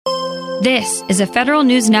This is a Federal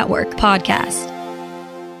News Network podcast.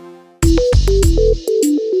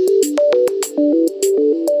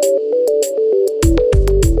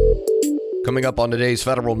 Coming up on today's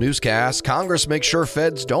Federal Newscast, Congress makes sure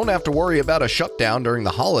feds don't have to worry about a shutdown during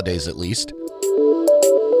the holidays at least.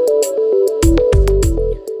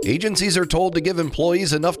 Agencies are told to give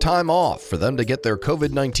employees enough time off for them to get their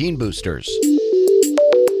COVID-19 boosters.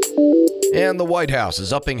 And the White House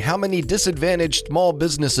is upping how many disadvantaged small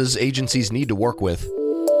businesses agencies need to work with.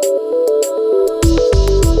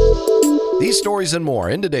 These stories and more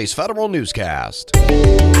in today's Federal Newscast.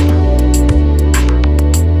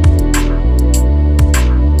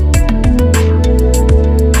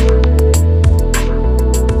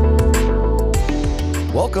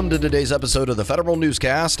 Welcome to today's episode of the Federal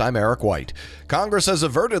Newscast. I'm Eric White. Congress has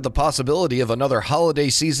averted the possibility of another holiday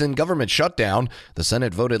season government shutdown. The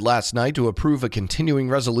Senate voted last night to approve a continuing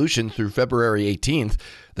resolution through February 18th.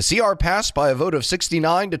 The CR passed by a vote of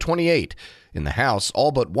 69 to 28. In the House,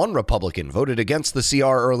 all but one Republican voted against the CR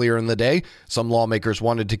earlier in the day. Some lawmakers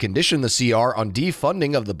wanted to condition the CR on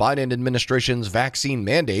defunding of the Biden administration's vaccine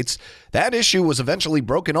mandates. That issue was eventually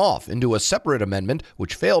broken off into a separate amendment,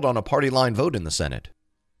 which failed on a party line vote in the Senate.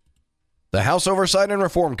 The House Oversight and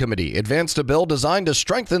Reform Committee advanced a bill designed to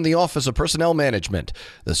strengthen the Office of Personnel Management.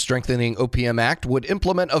 The Strengthening OPM Act would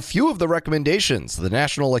implement a few of the recommendations the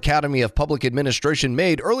National Academy of Public Administration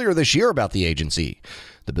made earlier this year about the agency.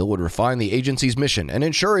 The bill would refine the agency's mission and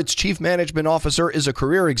ensure its chief management officer is a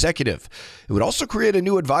career executive. It would also create a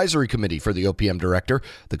new advisory committee for the OPM director.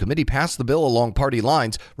 The committee passed the bill along party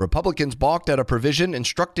lines. Republicans balked at a provision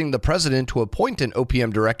instructing the president to appoint an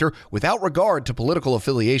OPM director without regard to political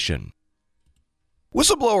affiliation.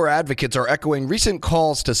 Whistleblower advocates are echoing recent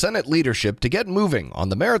calls to Senate leadership to get moving on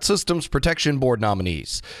the Merit Systems Protection Board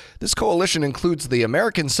nominees. This coalition includes the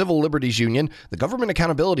American Civil Liberties Union, the Government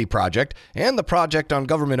Accountability Project, and the Project on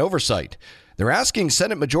Government Oversight. They're asking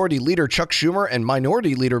Senate Majority Leader Chuck Schumer and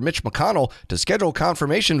Minority Leader Mitch McConnell to schedule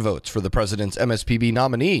confirmation votes for the president's MSPB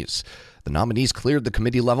nominees. The nominees cleared the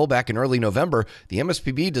committee level back in early November. The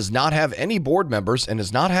MSPB does not have any board members and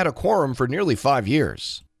has not had a quorum for nearly 5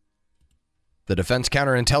 years. The Defense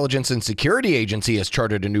Counterintelligence and Security Agency has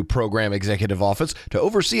chartered a new program executive office to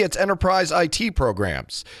oversee its enterprise IT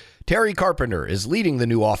programs. Terry Carpenter is leading the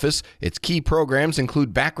new office. Its key programs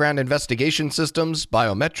include background investigation systems,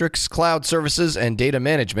 biometrics, cloud services, and data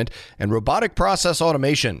management, and robotic process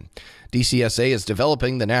automation. DCSA is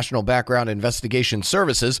developing the National Background Investigation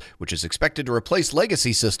Services, which is expected to replace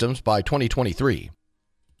legacy systems by 2023.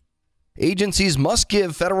 Agencies must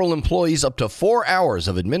give federal employees up to 4 hours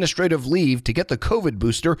of administrative leave to get the COVID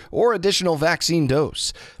booster or additional vaccine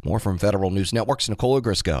dose. More from Federal News Network's Nicole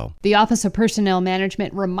Ogrysko. The Office of Personnel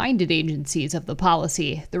Management reminded agencies of the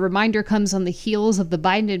policy. The reminder comes on the heels of the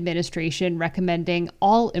Biden administration recommending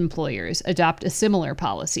all employers adopt a similar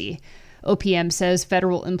policy. OPM says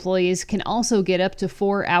federal employees can also get up to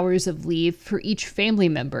 4 hours of leave for each family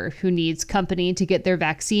member who needs company to get their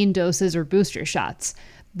vaccine doses or booster shots.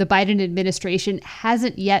 The Biden administration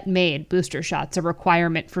hasn't yet made booster shots a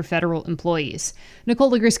requirement for federal employees.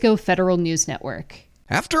 Nicole Ogrysko, Federal News Network.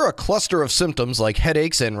 After a cluster of symptoms like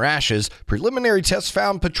headaches and rashes, preliminary tests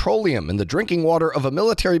found petroleum in the drinking water of a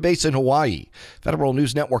military base in Hawaii. Federal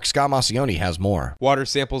News Network's Scott Maucione has more. Water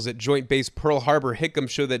samples at Joint Base Pearl Harbor Hickam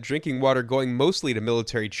show that drinking water going mostly to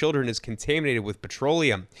military children is contaminated with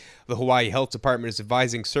petroleum. The Hawaii Health Department is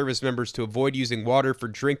advising service members to avoid using water for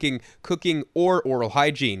drinking, cooking, or oral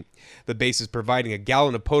hygiene. The base is providing a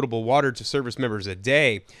gallon of potable water to service members a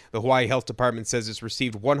day. The Hawaii Health Department says it's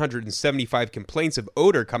received 175 complaints of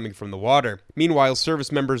odor coming from the water. Meanwhile,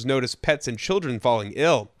 service members notice pets and children falling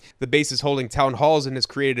ill. The base is holding town halls and has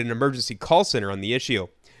created an emergency call center on the issue.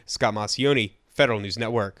 Scott Maucione, Federal News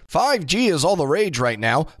Network. 5G is all the rage right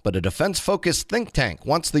now, but a defense-focused think tank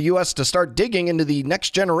wants the U.S. to start digging into the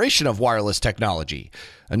next generation of wireless technology.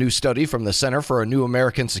 A new study from the Center for a New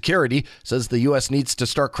American Security says the U.S. needs to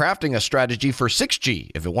start crafting a strategy for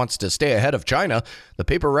 6G if it wants to stay ahead of China. The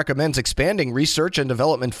paper recommends expanding research and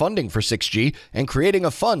development funding for 6G and creating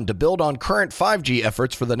a fund to build on current 5G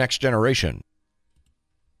efforts for the next generation.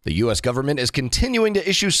 The U.S. government is continuing to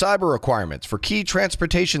issue cyber requirements for key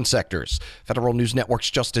transportation sectors. Federal News Network's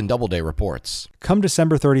Justin Doubleday reports. Come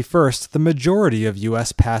December 31st, the majority of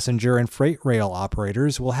U.S. passenger and freight rail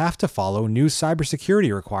operators will have to follow new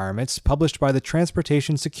cybersecurity requirements published by the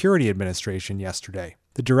Transportation Security Administration yesterday.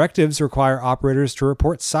 The directives require operators to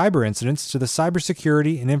report cyber incidents to the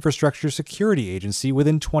Cybersecurity and Infrastructure Security Agency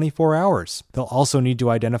within 24 hours. They'll also need to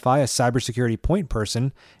identify a cybersecurity point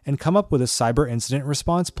person and come up with a cyber incident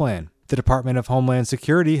response plan. The Department of Homeland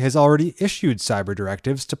Security has already issued cyber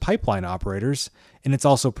directives to pipeline operators, and it's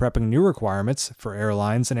also prepping new requirements for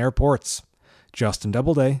airlines and airports. Justin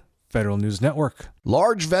Doubleday, Federal News Network.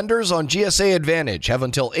 Large vendors on GSA Advantage have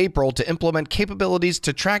until April to implement capabilities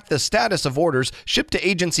to track the status of orders shipped to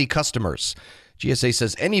agency customers. GSA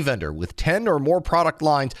says any vendor with 10 or more product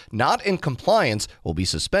lines not in compliance will be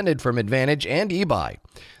suspended from Advantage and eBuy.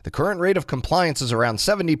 The current rate of compliance is around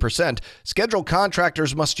 70%. Scheduled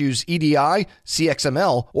contractors must use EDI,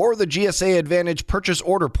 CXML, or the GSA Advantage purchase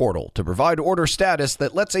order portal to provide order status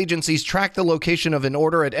that lets agencies track the location of an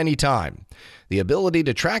order at any time. The ability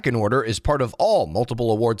to track an order is part of all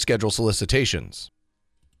multiple award schedule solicitations.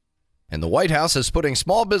 And the White House is putting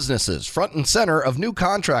small businesses front and center of new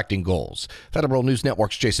contracting goals. Federal News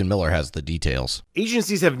Network's Jason Miller has the details.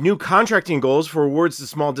 Agencies have new contracting goals for awards to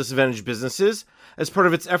small disadvantaged businesses. As part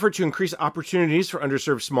of its effort to increase opportunities for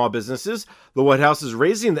underserved small businesses, the White House is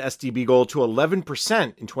raising the SDB goal to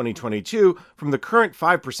 11% in 2022 from the current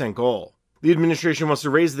 5% goal. The administration wants to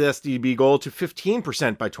raise the SDB goal to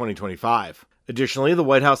 15% by 2025. Additionally, the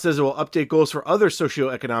White House says it will update goals for other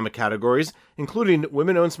socioeconomic categories, including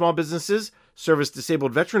women-owned small businesses,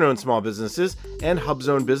 service-disabled veteran-owned small businesses, and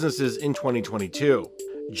hub-zone businesses in 2022.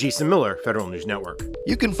 Jason Miller, Federal News Network.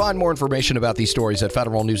 You can find more information about these stories at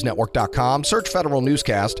federalnewsnetwork.com. Search Federal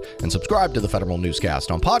Newscast and subscribe to the Federal Newscast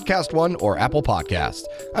on Podcast One or Apple Podcasts.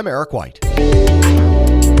 I'm Eric White.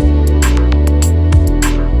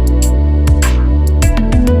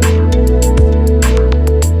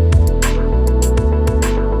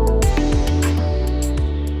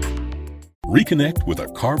 Reconnect with a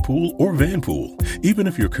carpool or vanpool. Even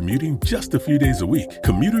if you're commuting just a few days a week,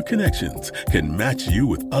 Commuter Connections can match you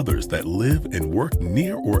with others that live and work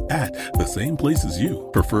near or at the same place as you.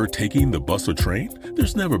 Prefer taking the bus or train?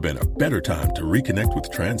 There's never been a better time to reconnect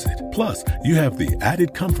with transit. Plus, you have the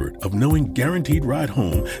added comfort of knowing Guaranteed Ride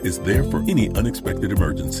Home is there for any unexpected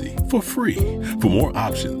emergency for free. For more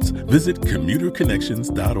options, visit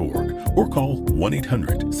commuterconnections.org or call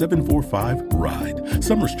 1-800-745-RIDE.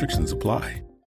 Some restrictions apply.